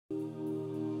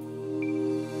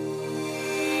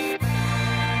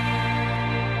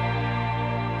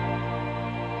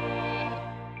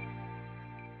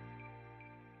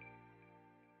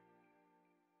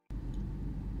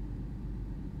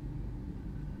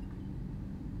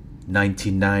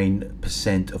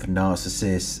99% of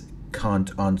narcissists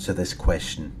can't answer this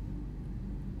question.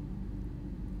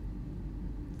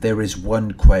 There is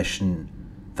one question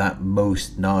that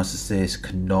most narcissists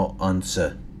cannot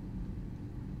answer.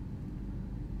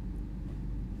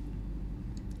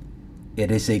 It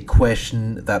is a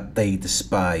question that they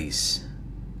despise,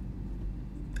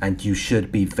 and you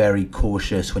should be very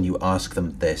cautious when you ask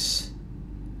them this,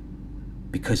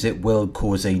 because it will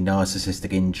cause a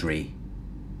narcissistic injury,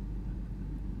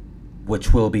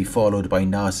 which will be followed by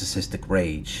narcissistic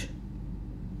rage.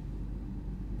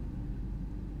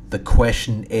 The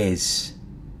question is,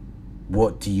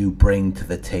 what do you bring to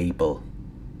the table?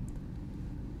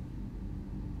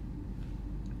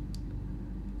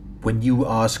 When you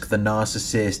ask the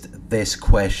narcissist this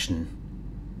question,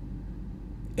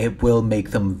 it will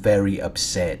make them very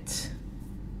upset.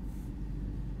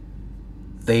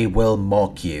 They will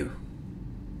mock you.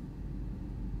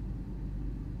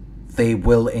 They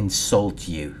will insult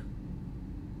you.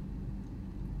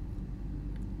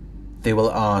 They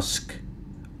will ask,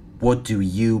 what do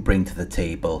you bring to the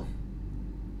table?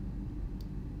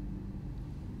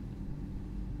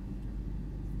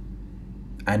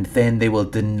 And then they will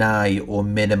deny or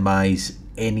minimize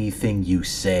anything you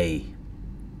say.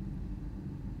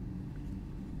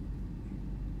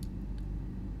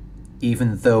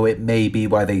 Even though it may be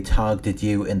why they targeted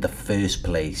you in the first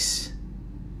place.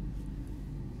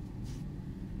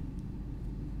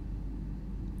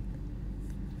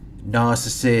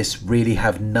 Narcissists really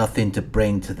have nothing to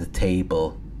bring to the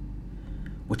table,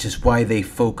 which is why they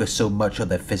focus so much on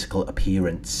their physical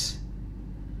appearance.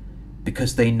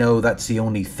 Because they know that's the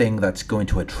only thing that's going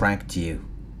to attract you.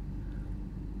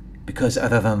 Because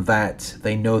other than that,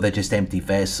 they know they're just empty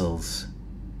vessels.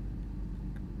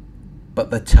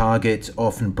 But the target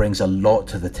often brings a lot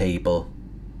to the table.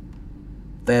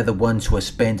 They're the ones who are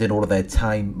spending all of their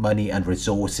time, money and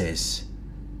resources.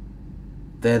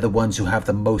 They're the ones who have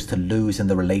the most to lose in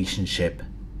the relationship.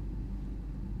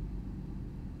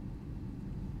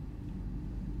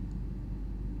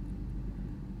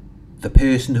 The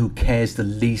person who cares the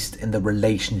least in the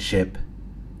relationship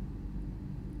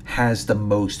has the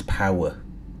most power.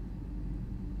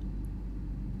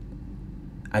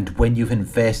 And when you've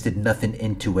invested nothing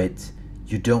into it,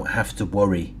 you don't have to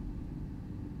worry,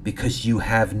 because you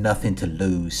have nothing to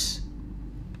lose.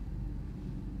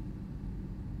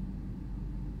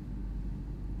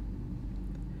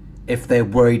 If they're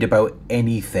worried about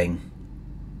anything,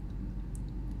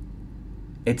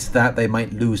 it's that they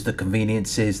might lose the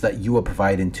conveniences that you are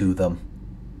providing to them.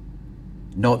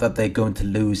 Not that they're going to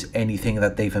lose anything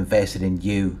that they've invested in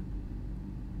you,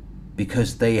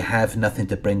 because they have nothing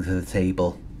to bring to the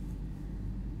table.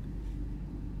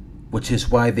 Which is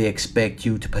why they expect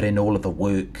you to put in all of the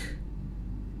work.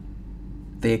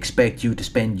 They expect you to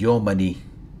spend your money.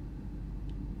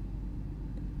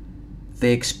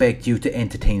 They expect you to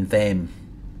entertain them.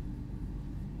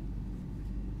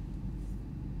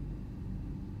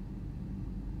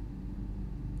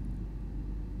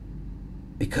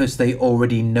 Because they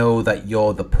already know that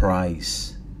you're the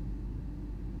prize.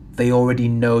 They already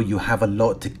know you have a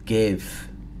lot to give.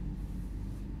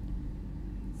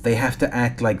 They have to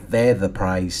act like they're the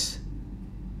prize.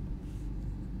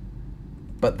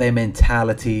 But their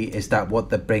mentality is that what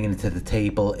they're bringing to the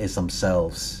table is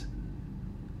themselves.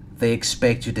 They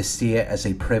expect you to see it as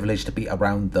a privilege to be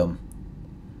around them,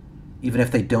 even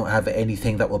if they don't have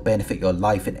anything that will benefit your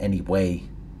life in any way.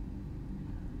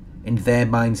 In their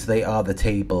minds, they are the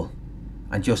table,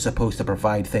 and you're supposed to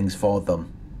provide things for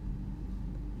them.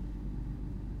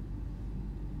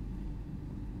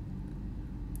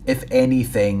 If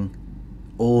anything,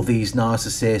 all these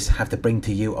narcissists have to bring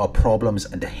to you are problems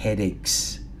and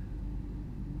headaches.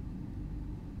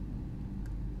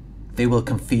 They will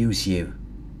confuse you.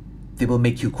 They will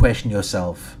make you question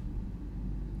yourself.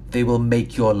 They will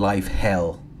make your life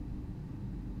hell.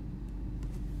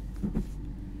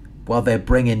 While they're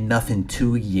bringing nothing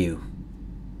to you.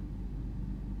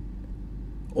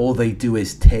 All they do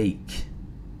is take.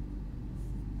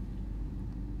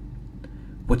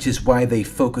 Which is why they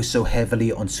focus so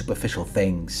heavily on superficial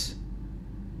things.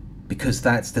 Because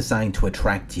that's designed to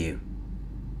attract you.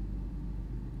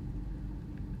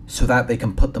 So that they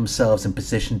can put themselves in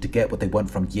position to get what they want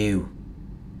from you.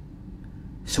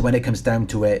 So when it comes down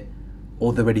to it,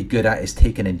 all they're really good at is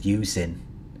taking and using.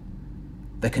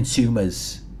 They're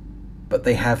consumers, but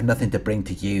they have nothing to bring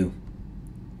to you.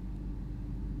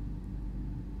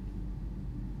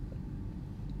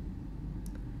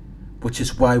 Which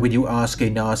is why when you ask a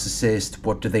narcissist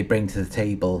what do they bring to the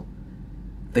table,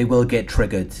 they will get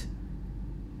triggered.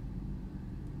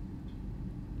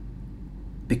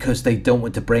 because they don't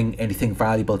want to bring anything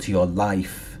valuable to your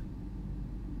life.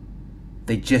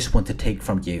 They just want to take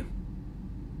from you.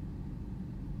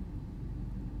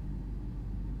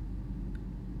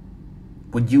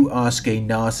 When you ask a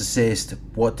narcissist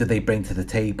what do they bring to the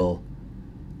table,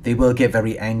 they will get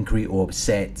very angry or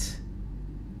upset.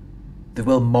 They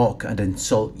will mock and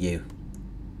insult you.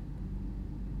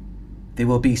 They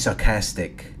will be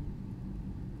sarcastic.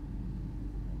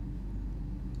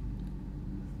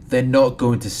 They're not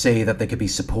going to say that they can be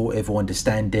supportive or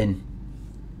understanding,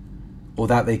 or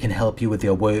that they can help you with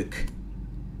your work.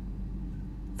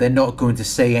 They're not going to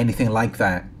say anything like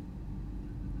that.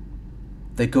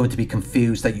 They're going to be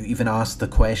confused that you even asked the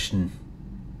question,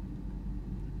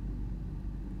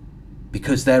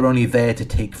 because they're only there to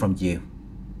take from you.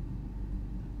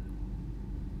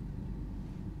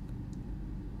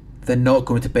 They're not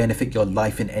going to benefit your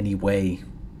life in any way.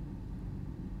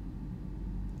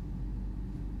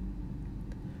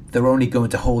 They're only going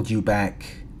to hold you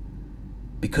back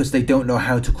because they don't know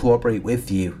how to cooperate with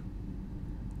you.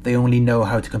 They only know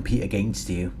how to compete against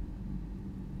you.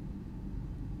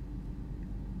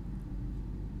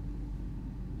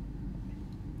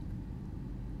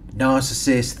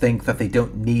 Narcissists think that they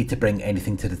don't need to bring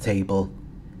anything to the table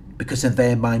because in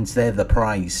their minds they're the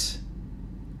prize.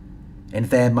 In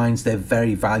their minds they're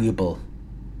very valuable,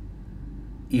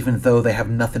 even though they have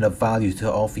nothing of value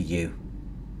to offer you.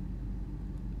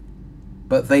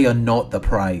 But they are not the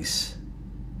prize.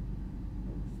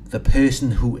 The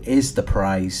person who is the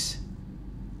prize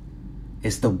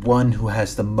is the one who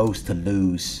has the most to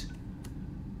lose.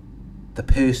 The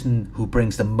person who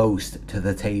brings the most to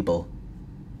the table.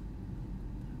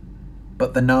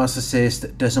 But the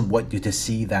narcissist doesn't want you to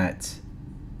see that.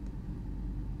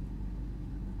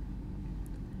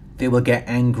 They will get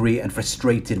angry and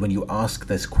frustrated when you ask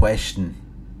this question,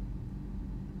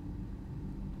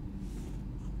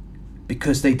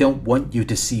 because they don't want you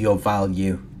to see your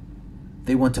value.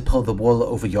 They want to pull the wool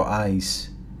over your eyes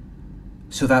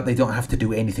so that they don't have to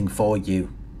do anything for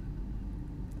you.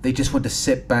 They just want to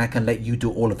sit back and let you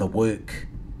do all of the work.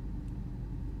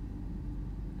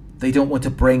 They don't want to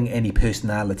bring any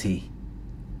personality.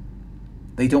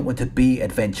 They don't want to be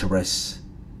adventurous.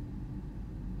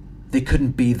 They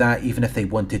couldn't be that even if they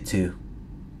wanted to,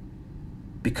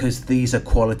 because these are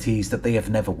qualities that they have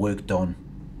never worked on.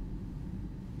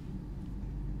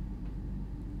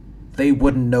 They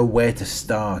wouldn't know where to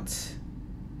start.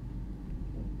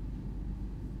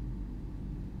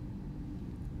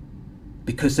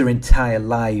 Because their entire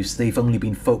lives they've only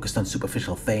been focused on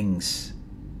superficial things.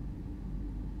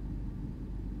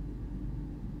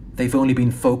 They've only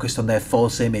been focused on their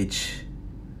false image,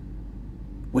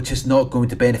 which is not going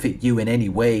to benefit you in any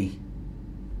way.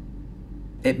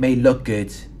 It may look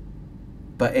good,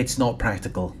 but it's not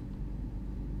practical.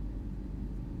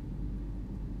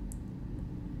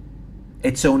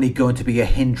 It's only going to be a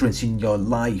hindrance in your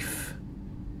life.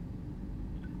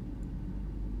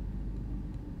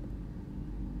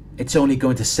 It's only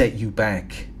going to set you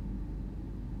back.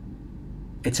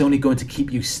 It's only going to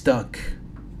keep you stuck.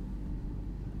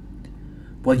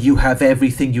 Well, you have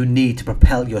everything you need to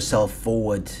propel yourself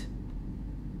forward.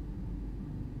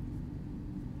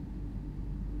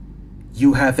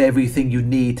 You have everything you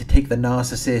need to take the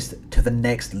narcissist to the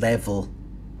next level.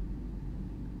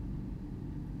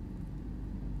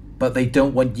 But they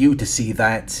don't want you to see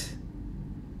that,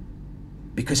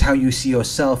 because how you see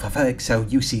yourself affects how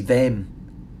you see them,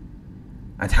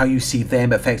 and how you see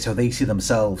them affects how they see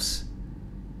themselves,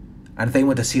 and they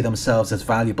want to see themselves as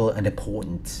valuable and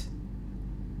important.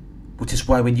 Which is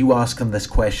why when you ask them this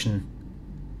question,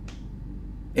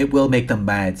 it will make them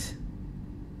mad,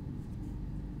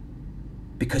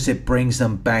 because it brings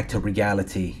them back to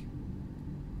reality.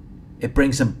 It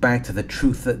brings them back to the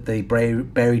truth that they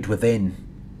buried within,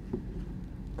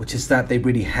 which is that they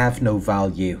really have no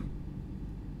value.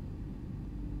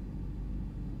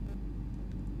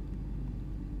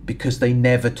 Because they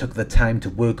never took the time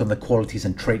to work on the qualities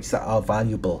and traits that are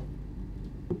valuable.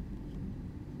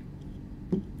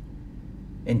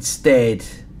 Instead,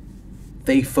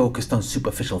 they focused on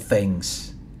superficial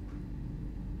things.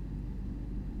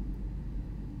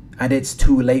 And it's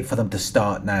too late for them to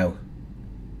start now.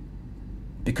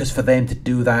 Because for them to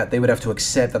do that, they would have to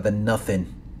accept that they're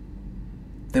nothing.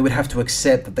 They would have to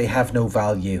accept that they have no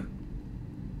value.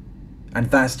 And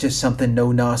that's just something no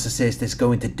narcissist is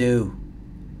going to do.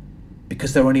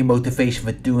 Because their only motivation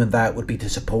for doing that would be to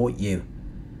support you,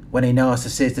 when a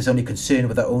narcissist is only concerned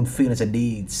with their own feelings and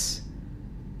needs.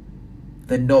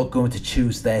 They're not going to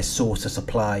choose their source of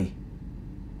supply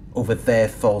over their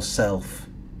false self.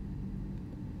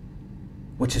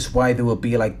 Which is why they will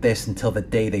be like this until the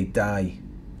day they die.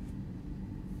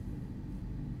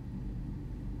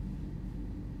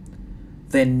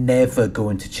 they're never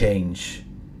going to change.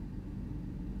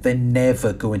 They're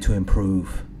never going to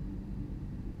improve.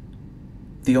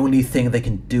 The only thing they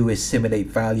can do is simulate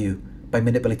value by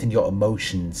manipulating your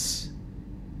emotions.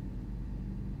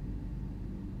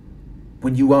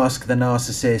 When you ask the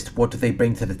narcissist what do they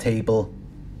bring to the table,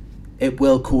 it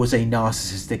will cause a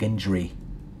narcissistic injury,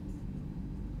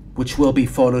 which will be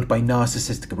followed by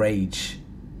narcissistic rage.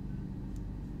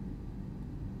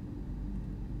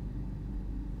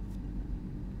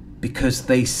 Because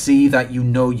they see that you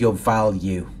know your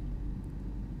value.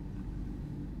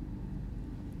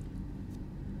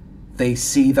 They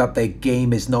see that their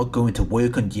game is not going to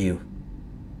work on you.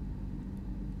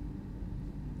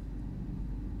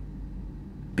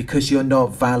 Because you're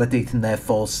not validating their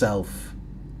false self.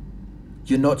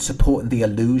 You're not supporting the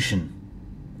illusion.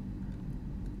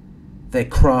 Their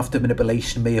craft of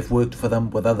manipulation may have worked for them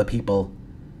with other people,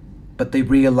 but they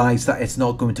realize that it's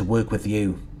not going to work with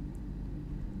you.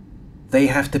 They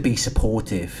have to be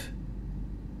supportive.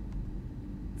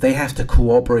 They have to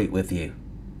cooperate with you.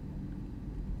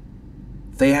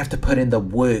 They have to put in the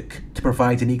work to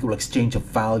provide an equal exchange of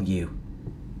value.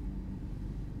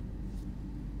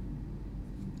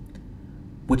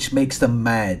 Which makes them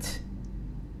mad.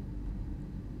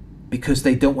 Because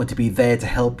they don't want to be there to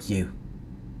help you.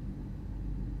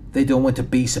 They don't want to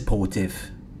be supportive.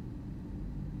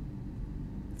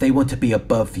 They want to be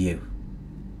above you.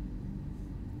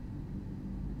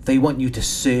 They want you to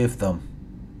serve them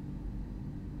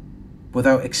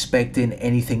without expecting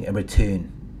anything in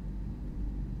return.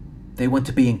 They want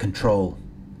to be in control,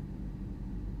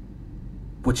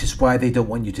 which is why they don't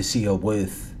want you to see your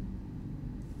worth.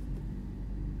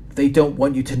 They don't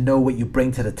want you to know what you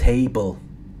bring to the table.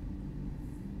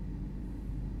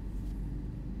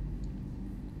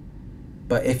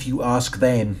 But if you ask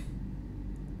them,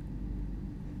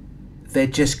 they're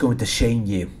just going to shame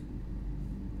you.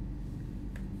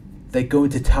 They're going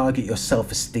to target your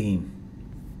self-esteem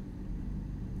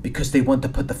because they want to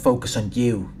put the focus on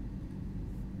you.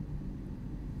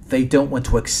 They don't want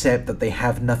to accept that they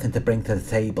have nothing to bring to the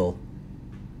table.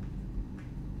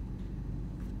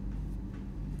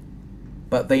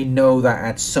 But they know that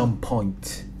at some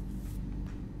point,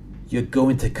 you're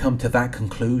going to come to that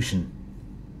conclusion.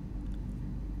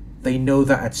 They know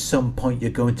that at some point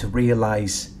you're going to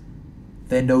realize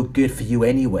they're no good for you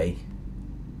anyway.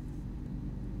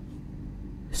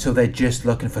 So they're just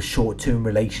looking for short-term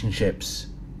relationships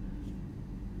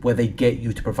where they get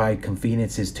you to provide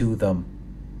conveniences to them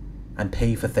and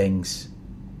pay for things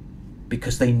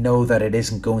because they know that it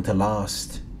isn't going to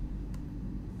last.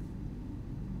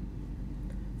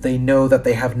 They know that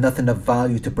they have nothing of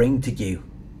value to bring to you.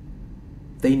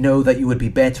 They know that you would be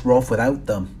better off without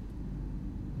them.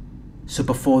 So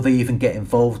before they even get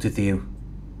involved with you,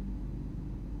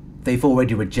 they've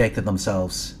already rejected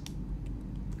themselves.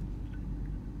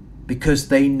 Because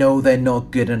they know they're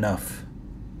not good enough.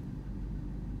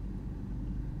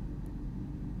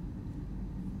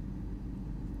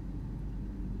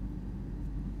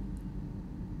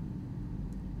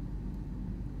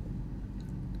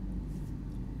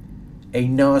 A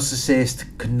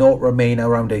narcissist cannot remain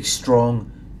around a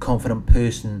strong, confident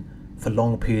person for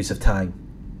long periods of time.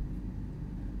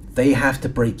 They have to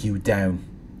break you down.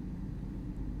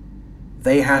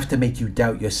 They have to make you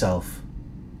doubt yourself.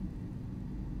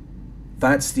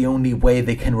 That's the only way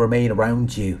they can remain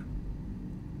around you.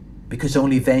 Because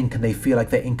only then can they feel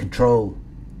like they're in control.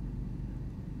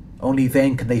 Only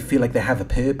then can they feel like they have a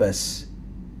purpose.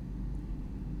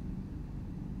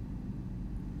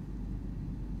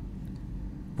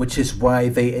 Which is why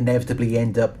they inevitably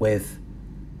end up with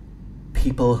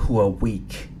people who are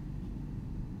weak.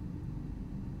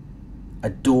 A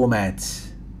doormat.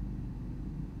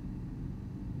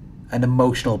 An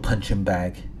emotional punching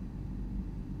bag.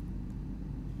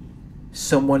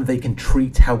 Someone they can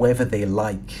treat however they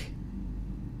like.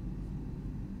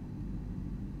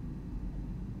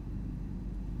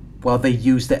 While they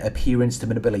use their appearance to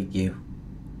manipulate you.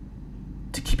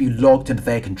 To keep you locked into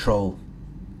their control.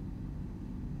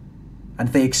 And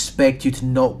they expect you to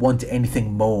not want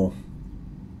anything more.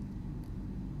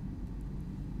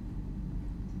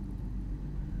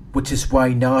 Which is why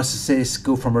narcissists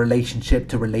go from relationship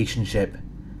to relationship.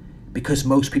 Because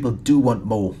most people do want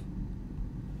more.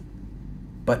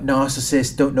 But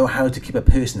narcissists don't know how to keep a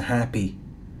person happy.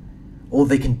 All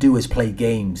they can do is play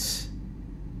games.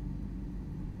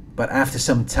 But after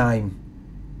some time,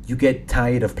 you get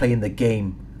tired of playing the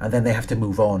game and then they have to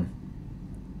move on.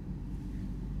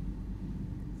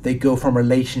 They go from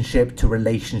relationship to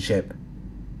relationship,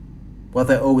 while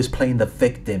they're always playing the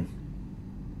victim.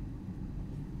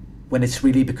 when it's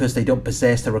really because they don't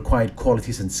possess the required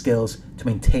qualities and skills to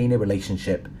maintain a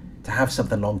relationship, to have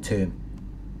something long term.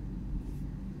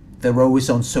 They're always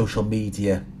on social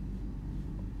media.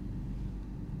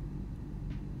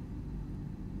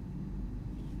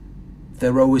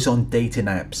 They're always on dating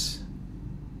apps.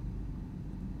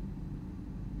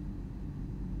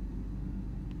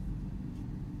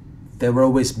 They're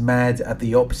always mad at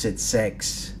the opposite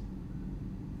sex,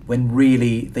 when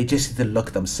really they just need to look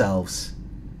at themselves,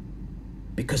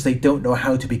 because they don't know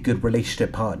how to be good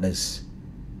relationship partners,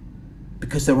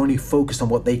 because they're only focused on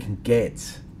what they can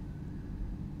get.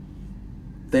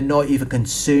 They're not even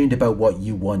concerned about what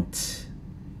you want.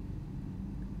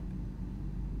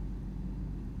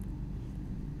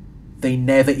 They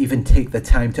never even take the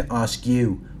time to ask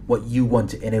you what you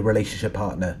want in a relationship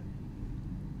partner.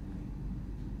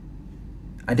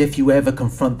 And if you ever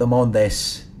confront them on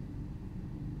this,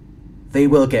 they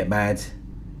will get mad,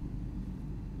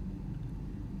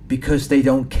 because they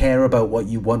don't care about what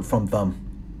you want from them.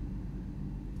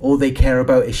 All they care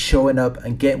about is showing up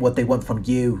and getting what they want from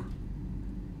you.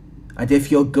 And if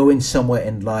you're going somewhere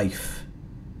in life,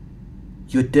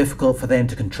 you're difficult for them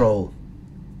to control,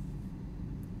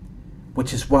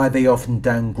 which is why they often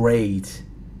downgrade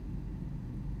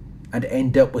and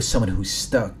end up with someone who's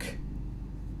stuck,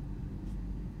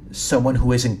 someone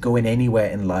who isn't going anywhere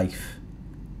in life,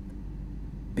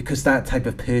 because that type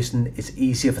of person is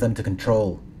easier for them to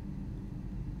control.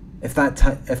 If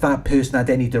that person had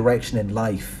any direction in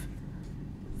life,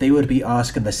 they would be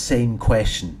asking the same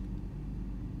question.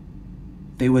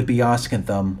 They would be asking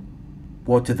them,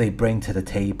 what do they bring to the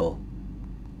table?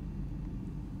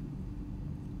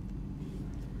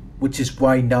 Which is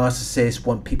why narcissists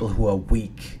want people who are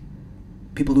weak,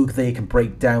 people who they can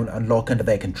break down and lock under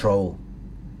their control.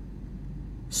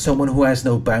 Someone who has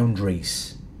no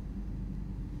boundaries.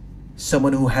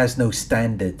 Someone who has no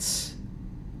standards.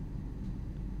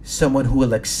 Someone who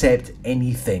will accept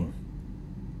anything.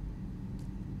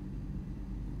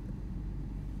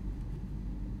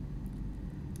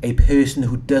 A person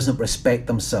who doesn't respect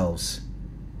themselves.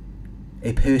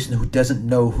 A person who doesn't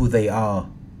know who they are.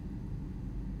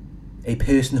 A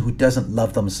person who doesn't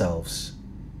love themselves.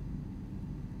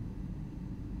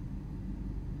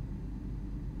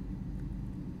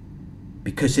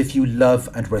 Because if you love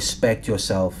and respect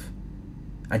yourself,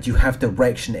 and you have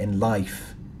direction in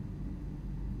life,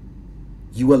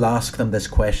 you will ask them this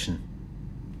question.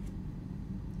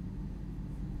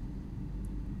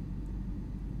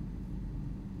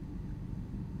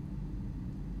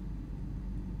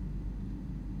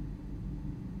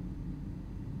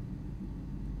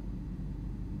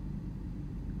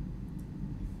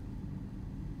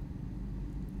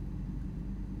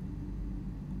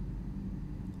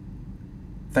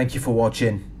 Thank you for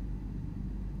watching.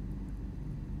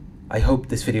 I hope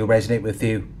this video resonated with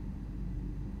you.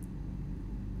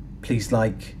 Please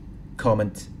like,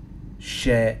 comment,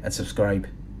 share and subscribe.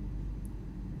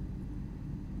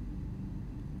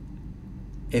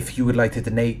 If you would like to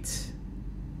donate,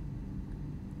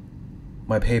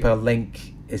 my PayPal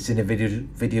link is in the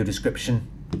video description.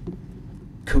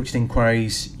 Coaching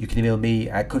inquiries, you can email me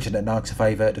at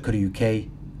coaching@narcsurvivor.co.uk.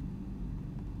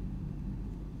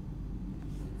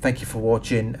 Thank you for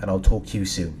watching, and I'll talk to you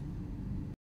soon.